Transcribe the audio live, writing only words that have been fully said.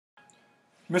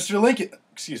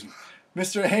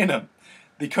Mr. Haynam,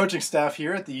 the coaching staff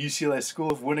here at the UCLA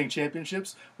School of Winning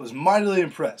Championships was mightily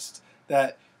impressed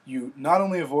that you not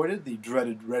only avoided the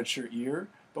dreaded redshirt year,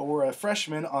 but were a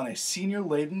freshman on a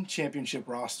senior-laden championship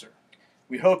roster.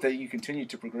 We hope that you continue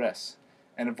to progress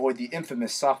and avoid the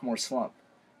infamous sophomore slump,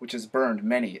 which has burned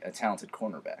many a talented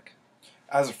cornerback.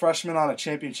 As a freshman on a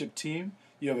championship team,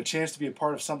 you have a chance to be a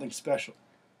part of something special.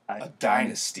 A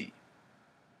dynasty.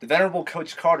 The venerable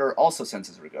Coach Carter also sends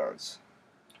his regards.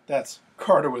 That's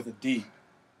Carter with a D.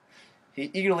 He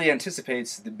eagerly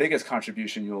anticipates the biggest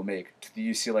contribution you will make to the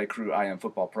UCLA Crew IM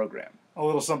football program. A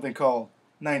little something called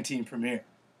 19 Premier.